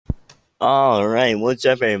All right, what's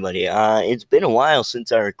up, everybody? It's been a while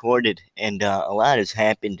since I recorded, and a lot has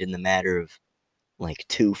happened in the matter of like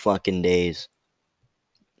 2 fucking days.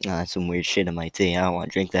 That's some weird shit in my tea. I don't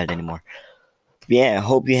want to drink that anymore. But yeah, I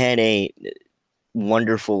hope you had a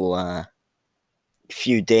wonderful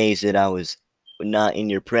few days that I was not in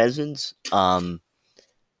your presence.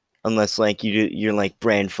 Unless like you're like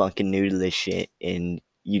brand fucking new to this shit, and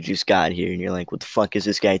you just got here, and you're like, what the fuck is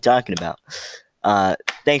this guy talking about? Uh,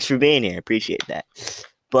 Thanks for being here. Appreciate that.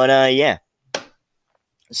 But yeah.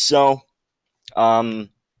 So um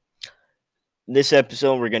this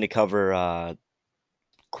episode we're going to cover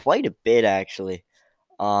quite a bit actually.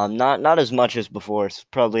 Not as much as before. It's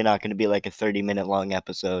probably not going to be like a 30-minute long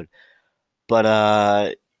episode.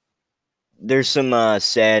 But there's some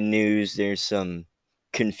sad news, there's some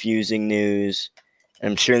confusing news.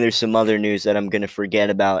 I'm sure there's some other news that I'm going to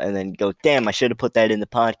forget about and then go, "Damn, I should have put that in the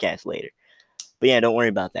podcast later." But yeah, don't worry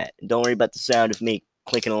about that. Don't worry about the sound of me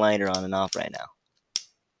clicking a lighter on and off right now.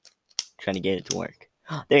 Trying to get it to work.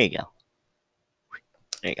 There you go.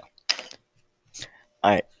 There you go.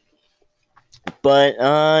 All right.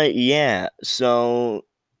 But yeah, so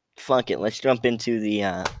fuck it. Let's jump into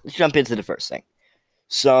the first thing.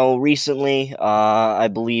 So recently, I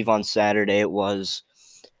believe on Saturday it was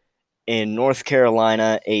in North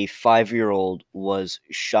Carolina, a 5-year-old was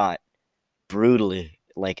shot brutally,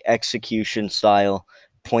 like execution style,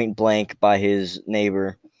 point blank by his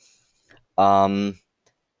neighbor. Um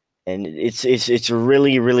and it's a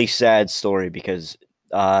really sad story because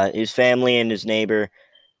his family and his neighbor,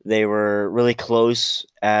 they were really close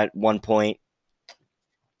at one point.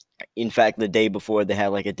 In fact, the day before they had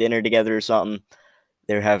like a dinner together or something.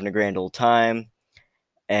 They were having a grand old time.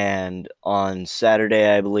 And on Saturday,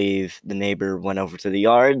 I believe, the neighbor went over to the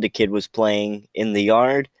yard. The kid was playing in the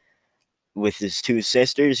yard with his two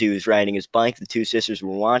sisters. He was riding his bike. The two sisters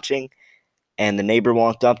were watching. And the neighbor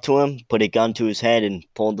walked up to him, put a gun to his head, and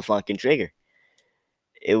pulled the fucking trigger.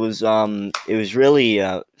 It was really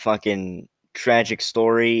a fucking tragic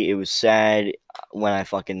story. It was sad when I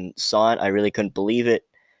fucking saw it. I really couldn't believe it.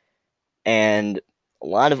 And a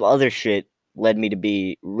lot of other shit led me to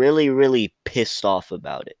be really pissed off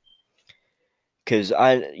about it. Cause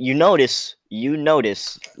you notice,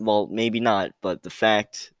 well, maybe not, but the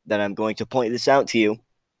fact that I'm going to point this out to you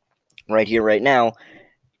right here, right now,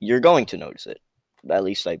 you're going to notice it. At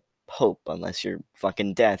least I hope, unless you're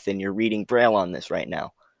fucking deaf and you're reading Braille on this right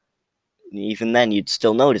now. Even then, you'd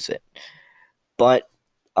still notice it. But,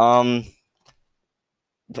 um,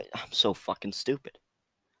 but I'm so fucking stupid.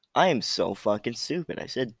 I am so fucking stupid. I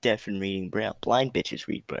said deaf and reading Braille. Blind bitches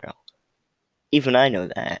read Braille. Even I know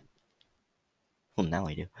that. Well, now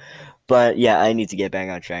I do. But yeah, I need to get back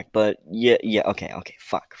on track. But yeah, okay,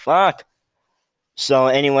 fuck. So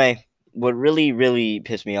anyway, what really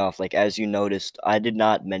pissed me off, like as you noticed, I did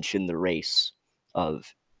not mention the race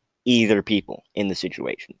of either people in the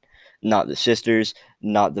situation. Not the sisters,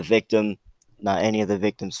 not the victim, not any of the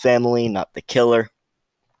victim's family, not the killer.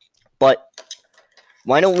 But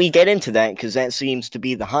why don't we get into that? Because that seems to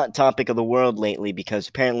be the hot topic of the world lately, because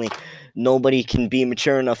apparently nobody can be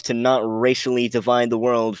mature enough to not racially divide the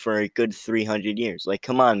world for a good 300 years. Like,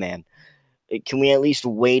 come on, man. Can we at least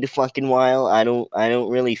wait a fucking while? I don't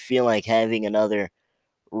really feel like having another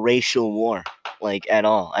racial war, like, at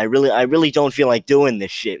all. I really don't feel like doing this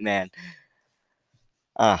shit, man.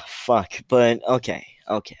 Ah, fuck. But okay.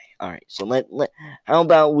 All right. So how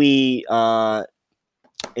about we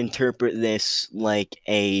interpret this like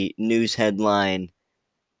a news headline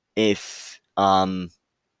if the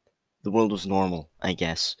world was normal, I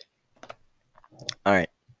guess. All right.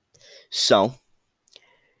 So,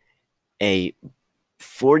 a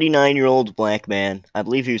 49-year-old black man, I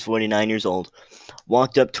believe he was 49 years old,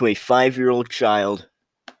 walked up to a 5-year-old child,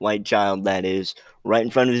 white child that is, right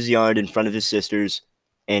in front of his yard, in front of his sisters,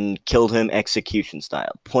 and killed him execution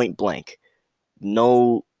style, point blank.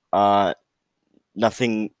 No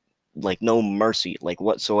nothing, like no mercy, like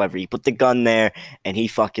whatsoever. He put the gun there and he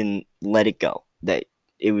fucking let it go. That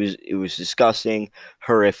it was disgusting,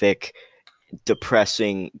 horrific,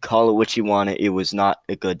 depressing, call it what you want. It was not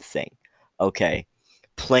a good thing. Okay.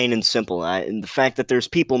 Plain and simple. And the fact that there's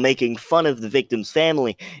people making fun of the victim's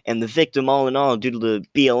family and the victim all in all due to the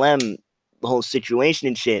BLM, the whole situation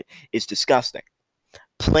and shit, is disgusting.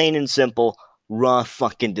 Plain and simple, raw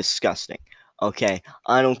fucking disgusting. Okay,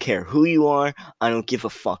 I don't care who you are. I don't give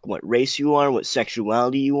a fuck what race you are, what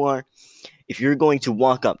sexuality you are. If you're going to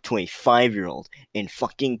walk up to a 5-year-old and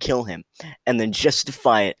fucking kill him and then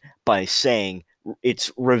justify it by saying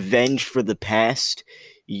it's revenge for the past,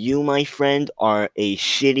 you, my friend, are a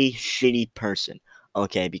shitty person.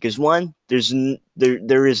 Okay, because one,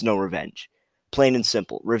 there is no revenge. Plain and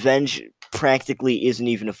simple. Revenge practically isn't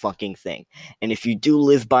even a fucking thing. And if you do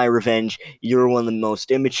live by revenge, you're one of the most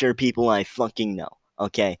immature people I fucking know.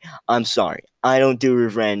 Okay? I'm sorry. I don't do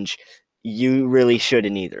revenge. You really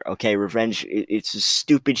shouldn't either. Okay? Revenge, it's a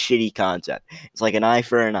stupid, shitty concept. It's like an eye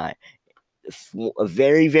for an eye. A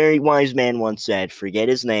very, very wise man once said, forget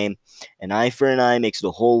his name, an eye for an eye makes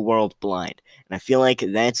the whole world blind. And I feel like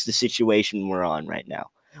that's the situation we're on right now.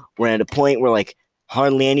 We're at a point where, like,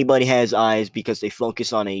 hardly anybody has eyes because they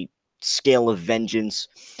focus on a scale of vengeance.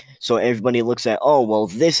 So everybody looks at, oh, well,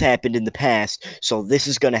 this happened in the past, so this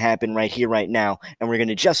is going to happen right here, right now, and we're going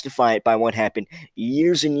to justify it by what happened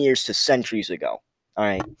years and years to centuries ago. All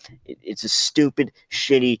right? It's a stupid,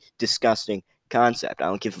 shitty, disgusting concept. I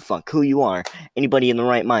don't give a fuck who you are. Anybody in the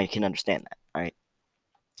right mind can understand that. All right.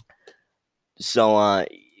 So,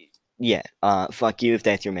 yeah. Fuck you if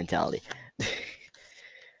that's your mentality.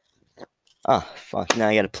 Oh, fuck. Now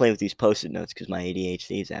I gotta play with these post-it notes because my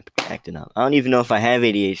ADHD is acting up. I don't even know if I have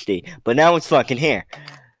ADHD, but now it's fucking here.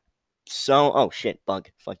 So, oh shit, bug.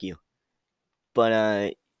 Fuck you.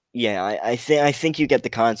 But, yeah, I think you get the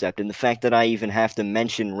concept, and the fact that I even have to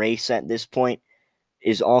mention race at this point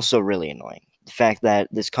is also really annoying. The fact that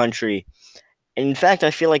this country, in fact,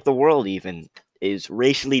 I feel like the world even is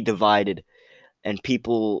racially divided, and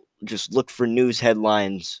people just look for news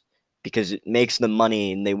headlines because it makes them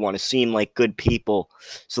money and they want to seem like good people,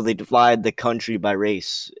 so they divide the country by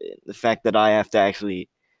race. The fact that I have to actually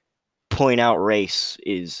point out race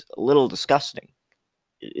is a little disgusting.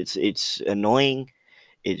 It's annoying.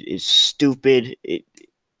 It's stupid. It's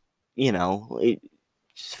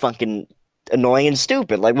fucking annoying and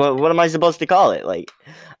stupid. Like, what am I supposed to call it? Like,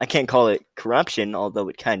 I can't call it corruption, although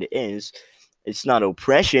it kind of is. It's not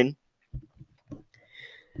oppression.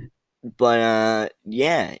 But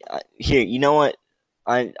yeah. Here, you know what?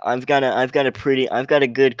 I've got a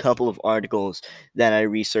good couple of articles that I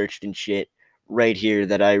researched and shit right here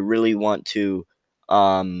that I really want to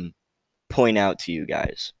um point out to you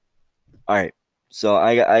guys. All right. So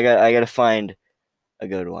I got to find a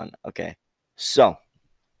good one. Okay. So,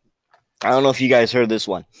 I don't know if you guys heard this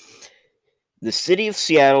one. The city of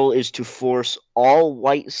Seattle is to force all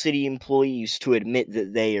white city employees to admit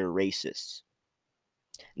that they are racists.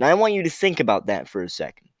 Now, I want you to think about that for a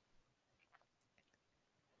second.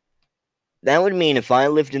 That would mean if I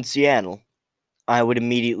lived in Seattle, I would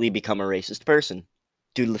immediately become a racist person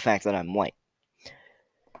due to the fact that I'm white.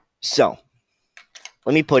 So,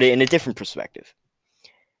 let me put it in a different perspective.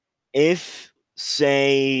 If,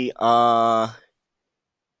 say, Donald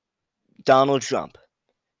Trump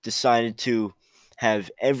decided to have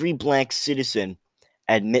every black citizen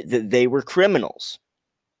admit that they were criminals,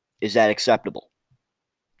 is that acceptable?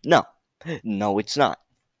 No. No, it's not.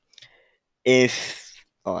 If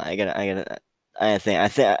I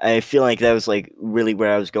feel like that was like really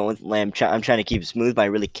where I was going. I'm trying to keep it smooth, but I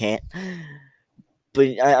really can't. But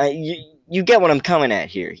you get what I'm coming at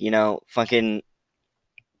here, you know? Fucking,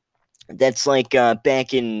 that's like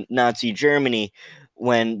back in Nazi Germany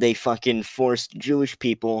when they fucking forced Jewish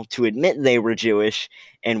people to admit they were Jewish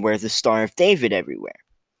and wear the Star of David everywhere.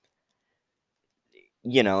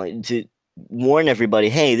 You know, to warn everybody,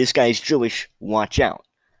 hey, this guy's Jewish, watch out.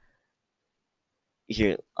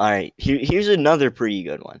 Here's another pretty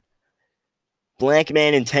good one. Black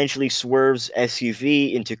man intentionally swerves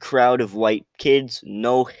SUV into crowd of white kids,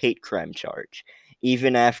 no hate crime charge.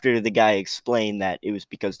 Even after the guy explained that it was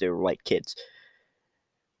because they were white kids.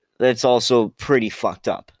 That's also pretty fucked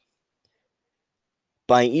up.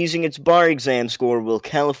 By easing its bar exam score, will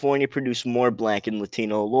California produce more black and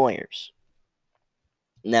Latino lawyers?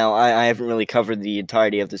 Now, I haven't really covered the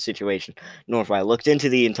entirety of the situation, nor have I looked into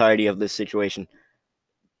the entirety of this situation,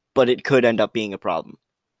 but it could end up being a problem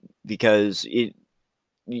because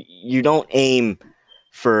you don't aim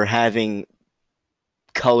for having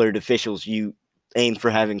colored officials, you aim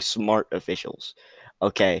for having smart officials.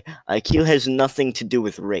 Okay, IQ has nothing to do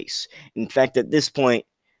with race. In fact, at this point,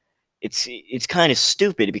 it's kind of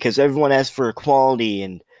stupid because everyone asks for equality,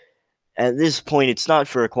 and at this point, it's not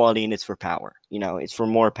for equality and it's for power. You know, it's for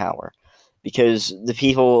more power because the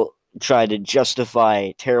people try to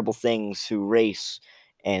justify terrible things through race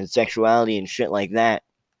and sexuality and shit like that.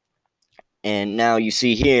 And now you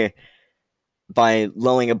see here, by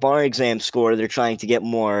lowering a bar exam score, they're trying to get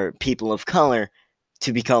more people of color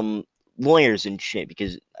to become lawyers and shit,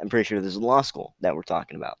 because I'm pretty sure there's a law school that we're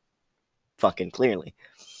talking about. Fucking clearly.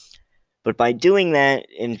 But by doing that,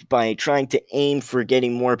 and by trying to aim for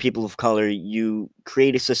getting more people of color, you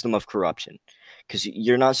create a system of corruption. Because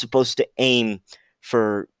you're not supposed to aim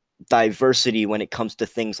for diversity when it comes to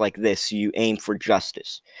things like this. You aim for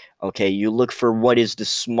justice. Okay, you look for what is the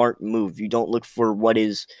smart move. You don't look for what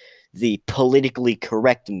is the politically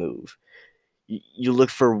correct move. You look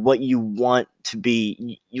for what you want to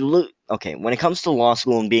be. You look okay when it comes to law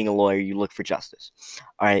school and being a lawyer. You look for justice.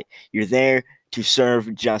 All right, you're there to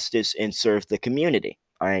serve justice and serve the community.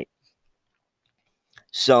 All right.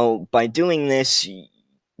 So by doing this,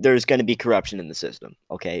 there's going to be corruption in the system.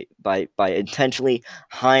 Okay, by intentionally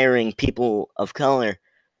hiring people of color,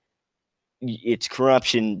 it's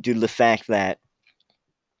corruption due to the fact that,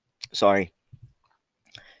 sorry,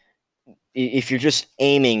 if you're just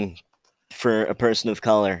aiming for a person of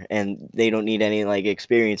color and they don't need any like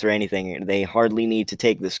experience or anything, they hardly need to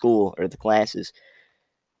take the school or the classes,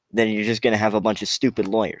 then you're just going to have a bunch of stupid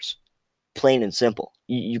lawyers. Plain and simple.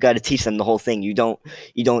 You got to teach them the whole thing. You don't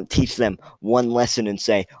teach them one lesson and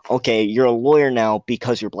say, okay, you're a lawyer now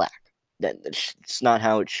because you're black. That's not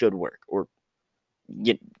how it should work. Or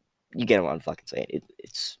you get what I'm fucking saying.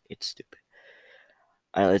 It's stupid.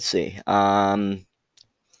 All right, let's see.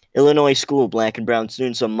 Illinois school, black and brown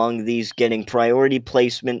students among these getting priority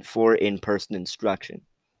placement for in-person instruction.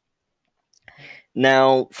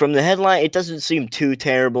 Now, from the headline, it doesn't seem too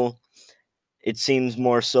terrible. It seems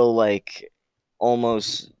more so like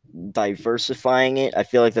almost diversifying it. I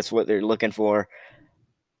feel like that's what they're looking for.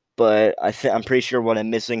 But I'm pretty sure what I'm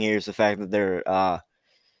missing here is the fact that they're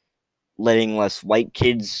letting less white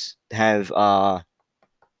kids have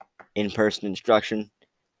in-person instruction.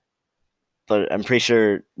 But I'm pretty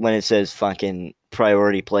sure when it says fucking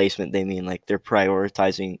priority placement, they mean like they're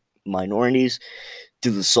prioritizing minorities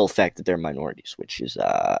due to the sole fact that they're minorities, which is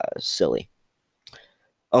silly.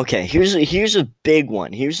 Okay, here's a big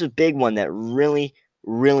one. Here's a big one that really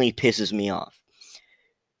pisses me off.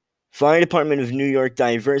 Fire Department of New York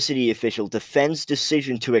diversity official defends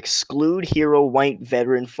decision to exclude hero white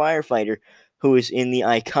veteran firefighter who is in the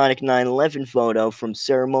iconic 9/11 photo from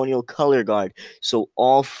ceremonial color guard, so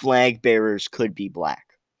all flag bearers could be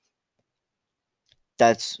black.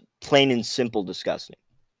 That's plain and simple disgusting.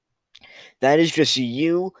 That is just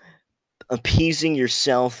you appeasing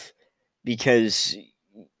yourself because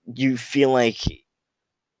you feel like,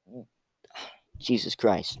 Jesus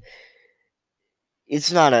Christ.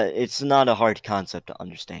 It's not a hard concept to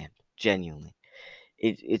understand, genuinely.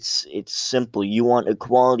 It's simple. You want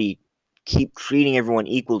equality, keep treating everyone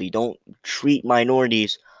equally. Don't treat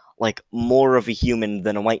minorities like more of a human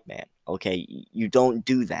than a white man. Okay, you don't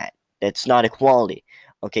do that. That's not equality.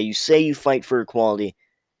 Okay, you say you fight for equality,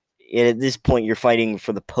 and at this point you're fighting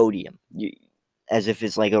for the podium. As if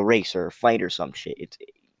it's like a race or a fight or some shit. It's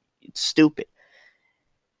stupid.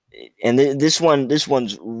 And this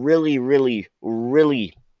one's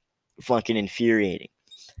really fucking infuriating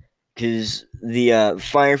because the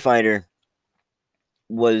firefighter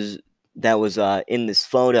that was in this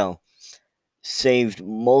photo saved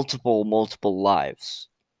multiple lives,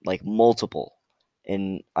 like multiple,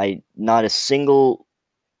 and not a single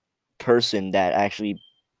person that actually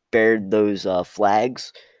bared those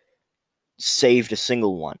flags saved a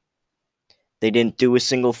single one. They didn't do a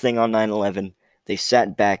single thing on 9/11. They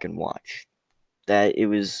sat back and watched. That it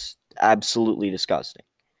was absolutely disgusting.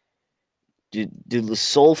 Due to the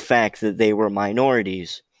sole fact that they were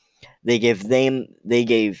minorities, they gave them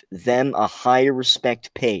a higher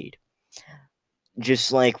respect paid.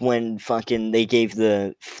 Just like when fucking they gave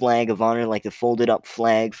the flag of honor, like the folded up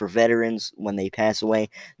flag for veterans when they pass away,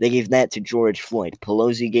 they gave that to George Floyd.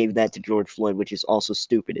 Pelosi gave that to George Floyd, which is also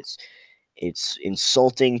stupid. It's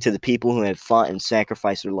insulting to the people who have fought and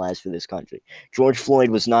sacrificed their lives for this country. George Floyd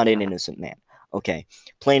was not an innocent man. Okay,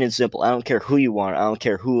 plain and simple. I don't care who you are. I don't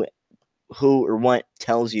care who or what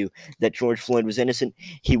tells you that George Floyd was innocent.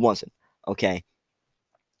 He wasn't. Okay,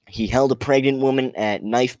 he held a pregnant woman at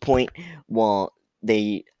knife point while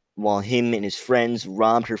him and his friends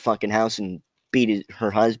robbed her fucking house and beat her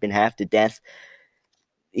husband half to death.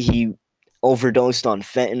 He overdosed on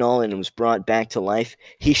fentanyl and was brought back to life.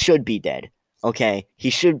 He should be dead. Okay, he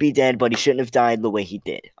should be dead, but he shouldn't have died the way he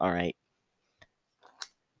did. All right.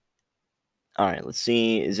 Let's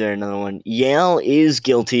see. Is there another one? Yale is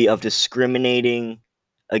guilty of discriminating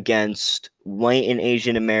against white and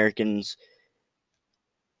Asian American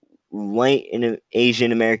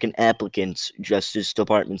applicants, Justice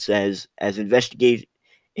Department says, as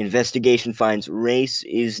investigation finds race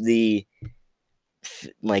is the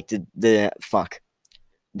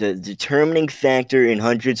determining factor in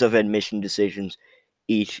hundreds of admission decisions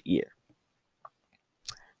each year.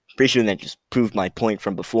 Pretty sure that just proved my point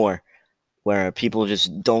from before, where people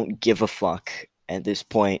just don't give a fuck at this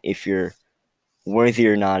point if you're worthy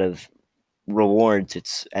or not of rewards.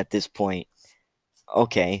 It's at this point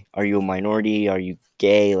okay, are you a minority? Are you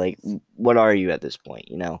gay? Like, what are you at this point?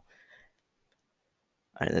 All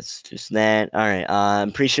right, that's just that. All right,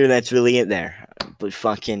 I'm pretty sure that's really it there. But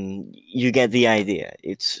fucking, you get the idea.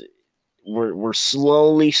 We're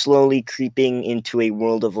slowly creeping into a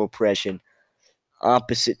world of oppression,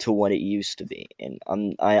 opposite to what it used to be.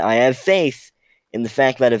 And I have faith in the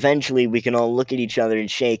fact that eventually we can all look at each other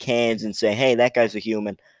and shake hands and say, "Hey, that guy's a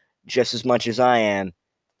human, just as much as I am."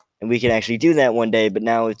 And we can actually do that one day. But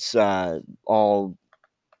now it's all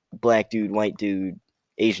black dude, white dude,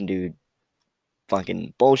 Asian dude,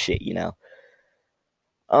 fucking bullshit.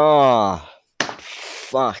 Oh,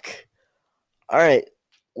 fuck. All right,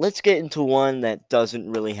 let's get into one that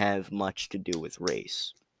doesn't really have much to do with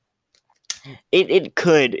race. It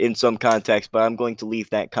could in some context, but I'm going to leave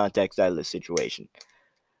that context out of the situation.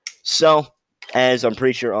 So, as I'm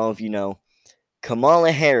pretty sure all of you know,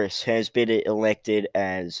 Kamala Harris has been elected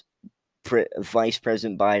as Vice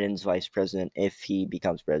President Biden's vice president if he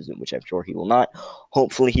becomes president, which I'm sure he will not.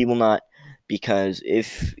 Hopefully, he will not, because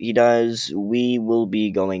if he does, we will be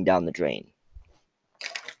going down the drain.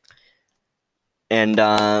 And,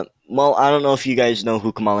 well, I don't know if you guys know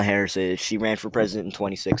who Kamala Harris is. She ran for president in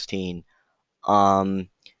 2016.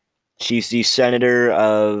 She's the senator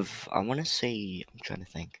of, I want to say, I'm trying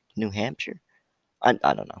to think, New Hampshire? I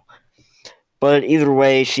don't know. But either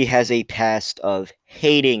way, she has a past of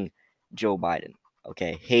hating Joe Biden.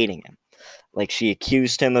 Okay, hating him. Like, she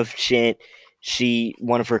accused him of shit.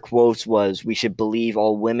 One of her quotes was, "We should believe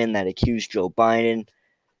all women that accuse Joe Biden."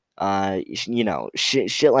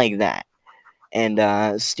 Shit like that.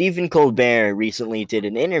 And Stephen Colbert recently did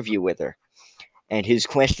an interview with her, and his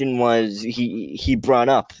question was, he brought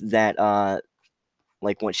up that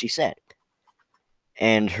like what she said,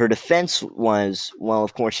 and her defense was, well,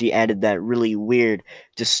 of course, she added that really weird,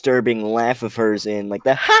 disturbing laugh of hers in, like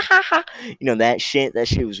the ha ha ha, that shit. That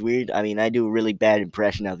shit was weird. I mean, I do a really bad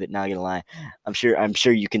impression of it. Not gonna lie, I'm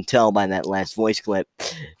sure you can tell by that last voice clip,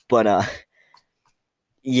 but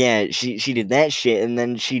yeah, she did that shit, and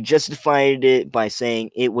then she justified it by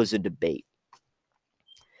saying it was a debate.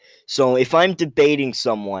 So if I'm debating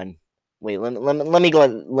someone, wait, let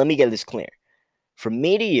me get this clear. From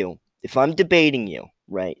me to you, if I'm debating you,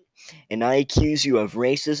 right, and I accuse you of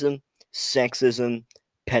racism, sexism,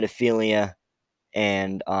 pedophilia,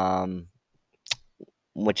 and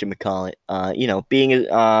whatchamacallit, being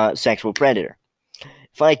a sexual predator.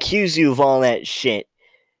 If I accuse you of all that shit,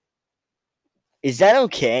 is that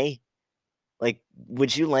okay? Like,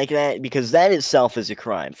 would you like that? Because that itself is a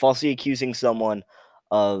crime. Falsely accusing someone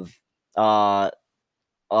of I'm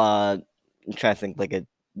trying to think, like a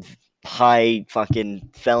high fucking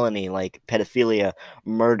felony like pedophilia,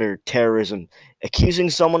 murder, terrorism. Accusing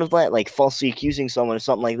someone of that, like falsely accusing someone of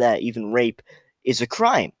something like that, even rape, is a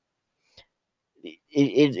crime.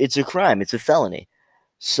 It's a crime. It's a felony.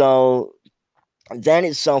 So that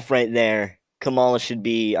itself right there, Kamala should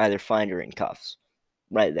be either fined or in cuffs.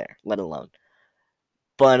 Right there, let alone.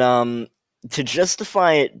 But to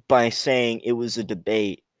justify it by saying it was a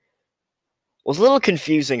debate was a little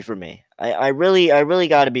confusing for me. I really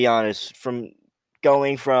got to be honest. From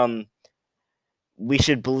going from we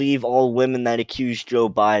should believe all women that accuse Joe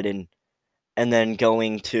Biden, and then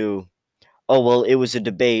going to, oh well, it was a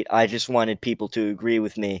debate. I just wanted people to agree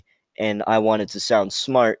with me, and I wanted to sound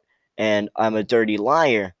smart, and I'm a dirty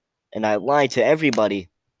liar, and I lie to everybody.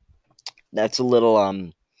 That's it's a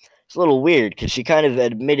little weird because she kind of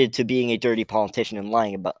admitted to being a dirty politician and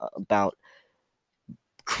lying about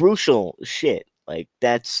crucial shit. Like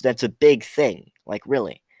that's a big thing. Like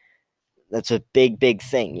really, that's a big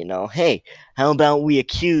thing. Hey, how about we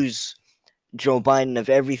accuse Joe Biden of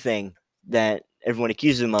everything that everyone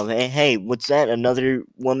accuses him of? Hey, what's that? Another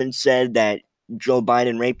woman said that Joe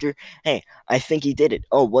Biden raped her. Hey, I think he did it.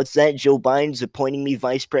 Oh, what's that? Joe Biden's appointing me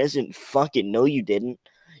vice president. Fuck it, no, you didn't.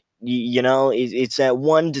 It's that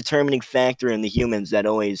one determining factor in the humans that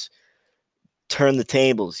always turn the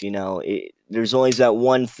tables. There's always that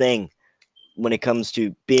one thing when it comes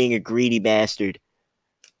to being a greedy bastard.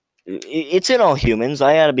 It's in all humans.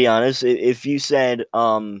 I gotta be honest. If you said,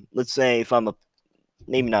 let's say, if I'm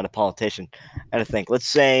maybe not a politician, I gotta think. Let's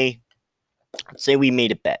say we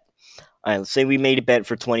made a bet. All right, let's say we made a bet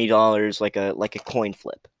for $20, like a coin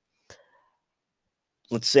flip.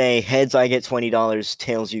 Let's say heads, I get $20.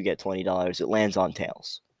 Tails, you get $20. It lands on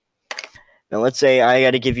tails. Now let's say I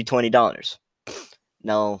gotta give you $20.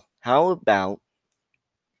 Now, how about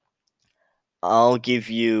I'll give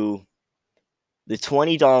you the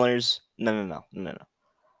 $20? No.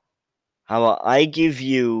 How about I give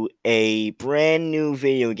you a brand new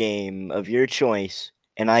video game of your choice,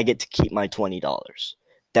 and I get to keep my $20?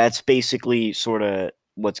 That's basically sort of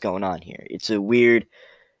what's going on here. It's a weird,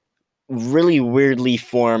 really weirdly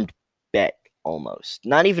formed bet almost.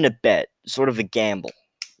 Not even a bet, sort of a gamble,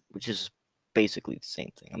 which is basically the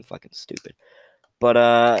same thing. I'm fucking stupid.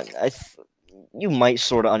 But you might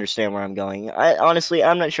sort of understand where I'm going. I honestly,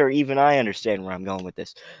 I'm not sure even I understand where I'm going with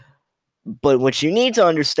this. But what you need to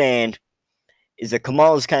understand is that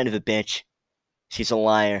Kamala is kind of a bitch. She's a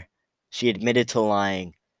liar. She admitted to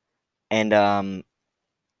lying. And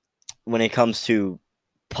when it comes to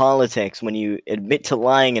politics, when you admit to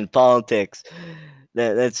lying in politics,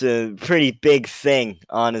 that's a pretty big thing,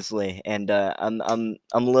 honestly. And I'm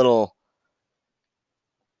a little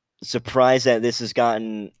surprised that this has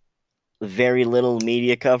gotten very little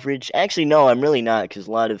media coverage. Actually, no, I'm really not, because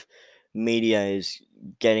a lot of media is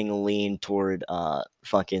getting lean toward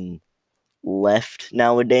fucking left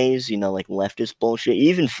nowadays, like leftist bullshit.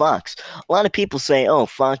 Even Fox. A lot of people say, oh,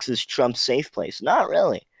 Fox is Trump's safe place. Not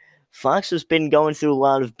really. Fox has been going through a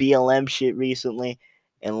lot of BLM shit recently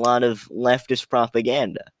and a lot of leftist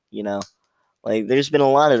propaganda, Like, there's been a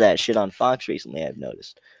lot of that shit on Fox recently, I've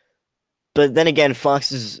noticed. But then again,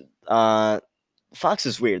 Fox is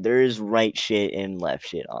weird. There is right shit and left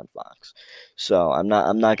shit on Fox. So I'm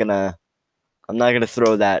not gonna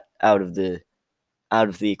throw that out of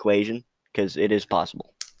the equation, because it is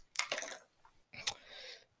possible.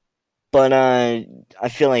 But I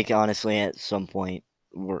feel like honestly at some point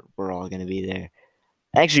we're all gonna be there.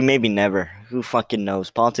 Actually, maybe never. Who fucking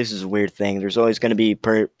knows? Politics is a weird thing. There's always gonna be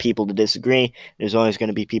people to disagree. There's always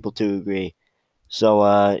gonna be people to agree. So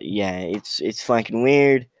yeah, it's fucking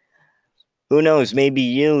weird. Who knows? Maybe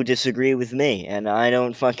you disagree with me, and I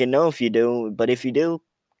don't fucking know if you do. But if you do,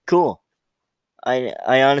 cool.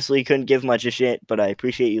 I honestly couldn't give much a shit, but I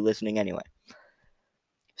appreciate you listening anyway.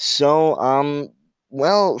 So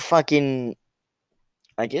well, fucking,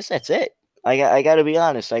 I guess that's it. I gotta be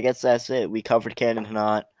honest. I guess that's it. We covered Cannon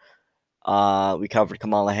Hinnant. We covered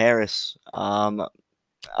Kamala Harris. I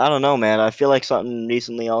don't know, man. I feel like something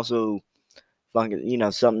recently also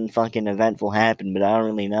fucking, something fucking eventful happened, but I don't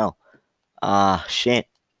really know. Shit.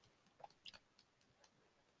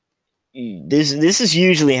 This is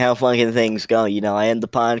usually how fucking things go. I end the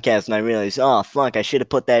podcast and I realize, oh fuck, I should have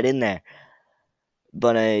put that in there.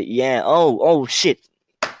 But yeah. Oh shit.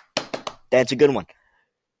 That's a good one.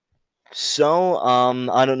 So,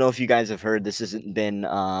 I don't know if you guys have heard, this hasn't been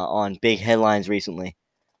on big headlines recently,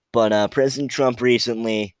 but President Trump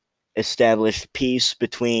recently established peace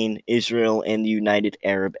between Israel and the United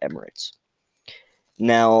Arab Emirates.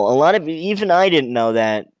 Now, a lot of even I didn't know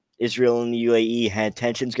that Israel and the UAE had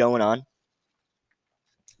tensions going on,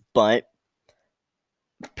 but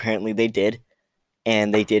apparently they did,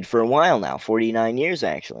 and they did for a while now, 49 years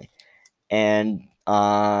actually. And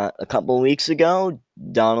a couple of weeks ago,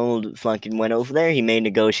 Donald fucking went over there. He made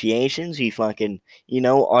negotiations. He fucking,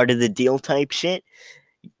 art of the deal type shit.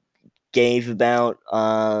 Gave about,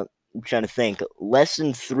 I'm trying to think, less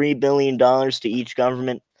than $3 billion to each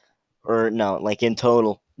government. Or no, like in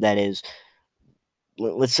total, that is.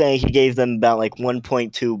 Let's say he gave them about like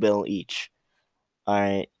 1.2 bill each. All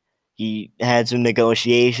right. He had some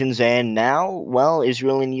negotiations, and now, well,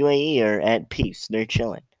 Israel and UAE are at peace. They're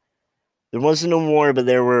chilling. There wasn't a war, but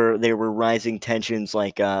there were rising tensions,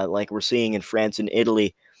 like we're seeing in France and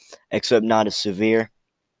Italy, except not as severe.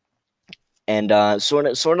 And sort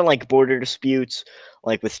of like border disputes,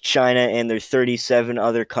 like with China and their 37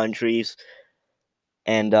 other countries,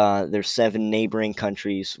 and their 7 neighboring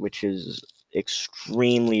countries, which is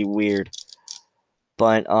extremely weird.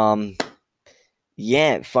 But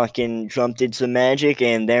yeah, fucking Trump did some magic,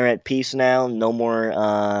 and they're at peace now. No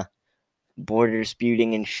more border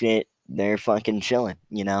disputing and shit. They're fucking chilling,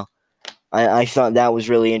 I thought that was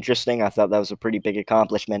really interesting. I thought that was a pretty big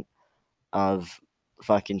accomplishment of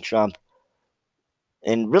fucking Trump.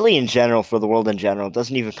 And really in general, for the world in general, it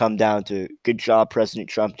doesn't even come down to good job, President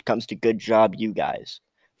Trump. It comes to good job, you guys,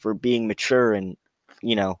 for being mature and,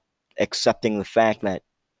 accepting the fact that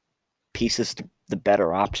peace is the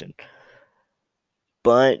better option.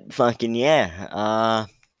 But fucking yeah,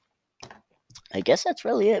 I guess that's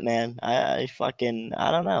really it, man. I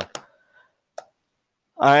don't know.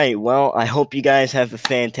 All right, well, I hope you guys have a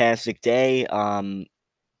fantastic day.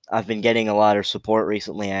 I've been getting a lot of support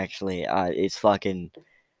recently, actually. It's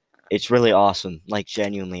really awesome. Like,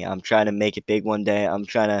 genuinely, I'm trying to make it big one day.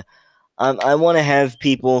 I want to have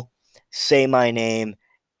people say my name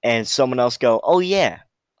and someone else go, oh yeah,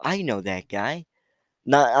 I know that guy.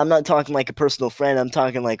 I'm not talking like a personal friend. I'm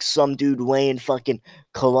talking like some dude way in fucking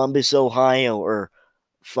Columbus, Ohio, or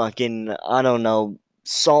fucking, I don't know,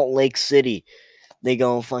 Salt Lake City. they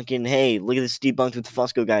go fucking, hey, look at this debunked with the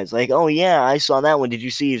Fusco guys. Like, oh yeah, I saw that one. Did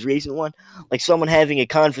you see his recent one? Like someone having a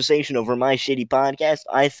conversation over my shitty podcast.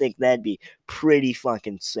 I think that'd be pretty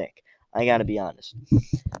fucking sick. I gotta be honest.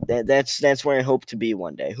 That's where I hope to be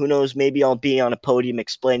one day. Who knows? Maybe I'll be on a podium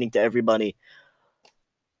explaining to everybody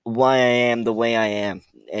why I am the way I am.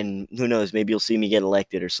 And who knows? Maybe you'll see me get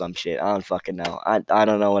elected or some shit. I don't fucking know. I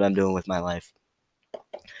don't know what I'm doing with my life.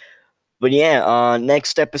 But yeah,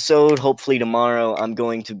 next episode, hopefully tomorrow, I'm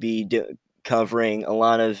going to be covering a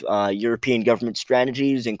lot of European government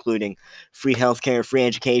strategies, including free healthcare, free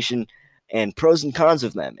education, and pros and cons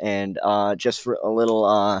of them. And just for a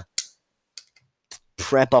little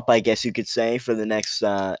prep up, I guess you could say, for the next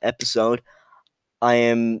episode, I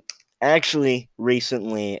am actually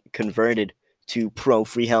recently converted to pro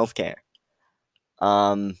free healthcare.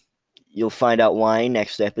 You'll find out why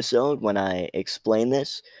next episode when I explain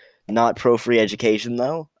this. Not pro free education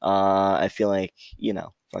though. I feel like,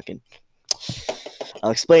 fucking.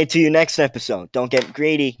 I'll explain it to you next episode. Don't get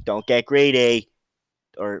greedy. Don't get greedy.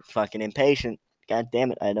 Or fucking impatient. God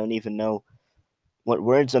damn it. I don't even know what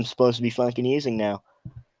words I'm supposed to be fucking using now.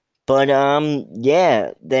 But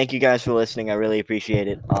yeah, thank you guys for listening. I really appreciate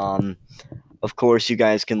it. Of course, you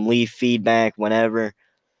guys can leave feedback whenever,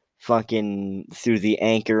 fucking through the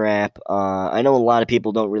Anchor app. I know a lot of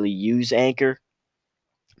people don't really use Anchor,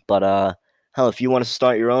 but hell, if you want to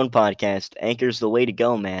start your own podcast, Anchor's the way to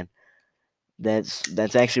go, man.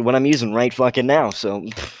 That's actually what I'm using right fucking now. So,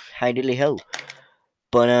 hi diddly ho.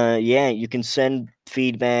 But yeah, you can send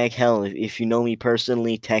feedback. Hell, if you know me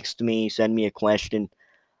personally, text me, send me a question.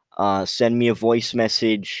 Send me a voice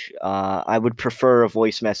message. I would prefer a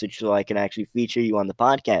voice message so I can actually feature you on the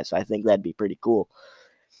podcast. I think that'd be pretty cool.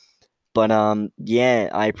 But yeah,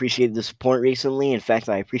 I appreciated the support recently. In fact,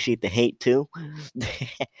 I appreciate the hate too.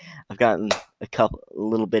 I've gotten a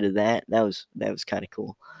little bit of that. That was kind of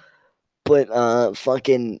cool. But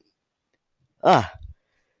fucking ah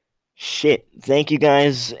shit. Thank you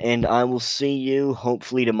guys, and I will see you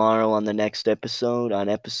hopefully tomorrow on the next episode, on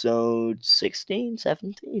episode 16,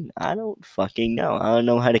 17. I don't fucking know. I don't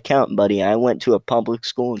know how to count, buddy. I went to a public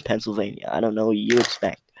school in Pennsylvania. I don't know what you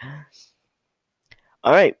expect.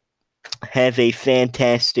 All right. Have a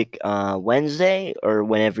fantastic Wednesday, or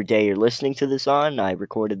whenever day you're listening to this on. I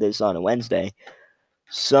recorded this on a Wednesday.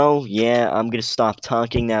 So, yeah, I'm going to stop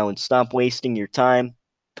talking now and stop wasting your time.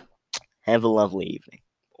 Have a lovely evening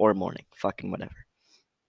or morning. Fucking whatever.